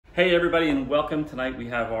Hey everybody, and welcome. Tonight we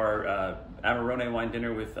have our Amarone wine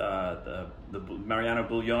dinner with the Mariano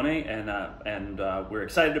Buglioni, and we're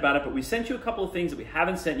excited about it, but we sent you a couple of things that we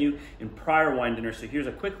haven't sent you in prior wine dinners, so here's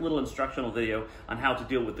a quick little instructional video on how to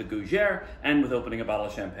deal with the Gougères and with opening a bottle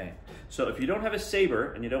of champagne. So if you don't have a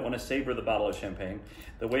saber and you don't want to saber the bottle of champagne,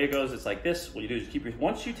 the way it goes, it's like this. What you do is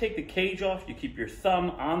once you take the cage off, you keep your thumb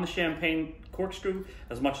on the champagne corkscrew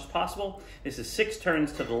as much as possible. This is 6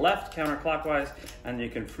 turns to the left counterclockwise, and you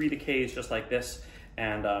can free the cage just like this.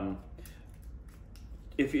 And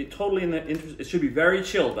if you're totally in the interest, it should be very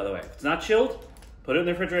chilled, by the way. If it's not chilled, put it in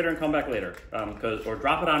the refrigerator and come back later, or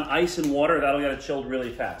drop it on ice and water. That'll get it chilled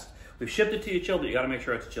really fast. We've shipped it to you chilled, but you got to make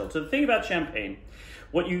sure it's chilled. So the thing about champagne,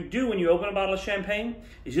 what you do when you open a bottle of champagne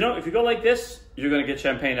is, if you go like this, you're going to get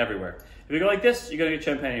champagne everywhere. If you go like this, you're going to get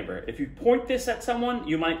champagne everywhere. If you point this at someone,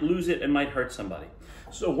 you might lose it and might hurt somebody.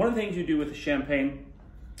 So one of the things you do with the champagne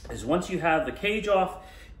is, once you have the cage off,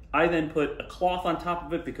 I then put a cloth on top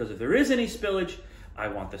of it, because if there is any spillage, I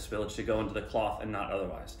want the spillage to go into the cloth and not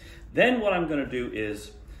otherwise. Then what I'm going to do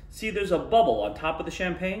is, see, there's a bubble on top of the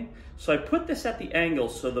champagne. So I put this at the angle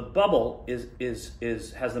so the bubble has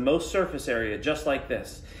the most surface area, just like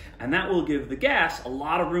this. And that will give the gas a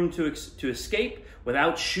lot of room to escape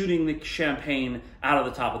without shooting the champagne out of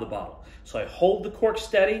the top of the bottle. So I hold the cork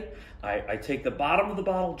steady, I take the bottom of the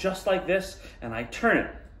bottle just like this, and I turn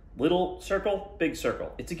it. Little circle, big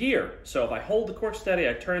circle. It's a gear. So if I hold the cork steady,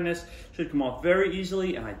 I turn this, it should come off very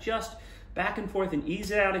easily, and I just back and forth and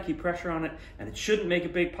ease it out and keep pressure on it, and it shouldn't make a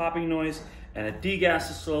big popping noise, and it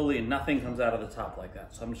degasses slowly and nothing comes out of the top like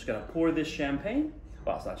that. So I'm just gonna pour this champagne.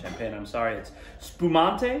 Well, it's not champagne, I'm sorry, it's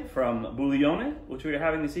Spumante from Buglioni, which we are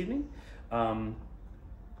having this evening. I'm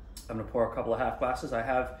gonna pour a couple of half glasses. I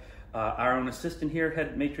have our own assistant here,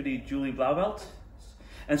 head maitre d' Julie Blauvelt.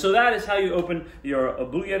 And so that is how you open your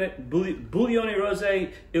Buglioni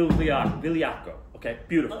Rosé Il Vigliacco. Okay,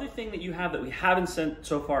 beautiful. Another thing that you have that we haven't sent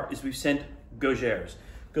so far is we've sent Gougères.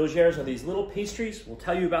 Gougères are these little pastries. We'll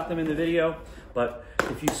tell you about them in the video, but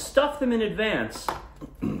if you stuff them in advance,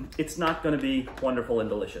 it's not going to be wonderful and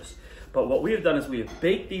delicious. But what we have done is we have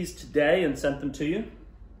baked these today and sent them to you.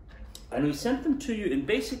 And we sent them to you in,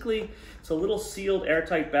 basically, it's a little sealed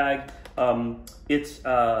airtight bag. It's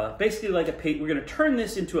basically like we're going to turn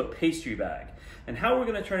this into a pastry bag. And how we're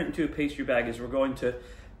going to turn it into a pastry bag is we're going to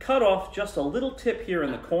cut off just a little tip here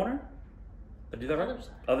in the corner. Did I do that right?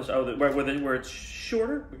 Other side, where it's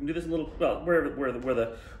shorter. We can do this a little, well,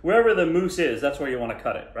 wherever the mousse is, that's where you want to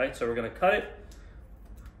cut it, right? So we're going to cut it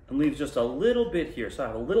and leave just a little bit here. So I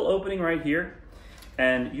have a little opening right here.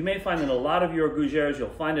 And you may find in a lot of your Gougères, you'll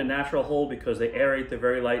find a natural hole because they aerate, they're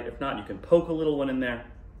very light. If not, you can poke a little one in there.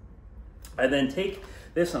 I then take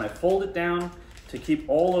this and I fold it down to keep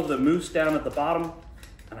all of the mousse down at the bottom.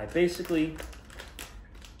 And I basically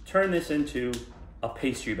turn this into a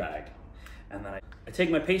pastry bag. And then I take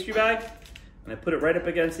my pastry bag and I put it right up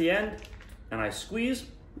against the end and I squeeze,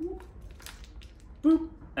 boop,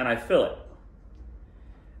 and I fill it.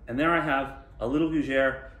 And there I have a little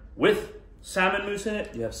Gougère with salmon mousse in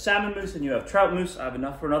it. You have salmon mousse and you have trout mousse. I have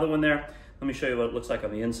enough for another one there. Let me show you what it looks like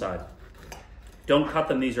on the inside. Don't cut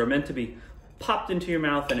them. These are meant to be popped into your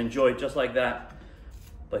mouth and enjoyed just like that.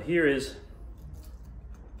 But here is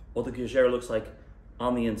what the Gougère looks like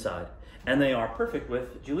on the inside. And they are perfect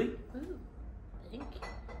with, Julie? Ooh, thank you.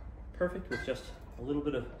 Perfect with just a little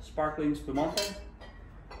bit of sparkling spumante.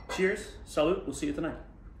 Cheers. Salute. We'll see you tonight.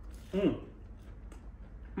 Mm.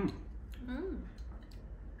 Mm. Mm.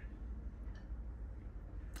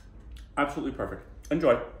 Absolutely perfect.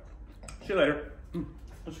 Enjoy. See you later.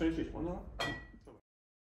 Let's finish this one now.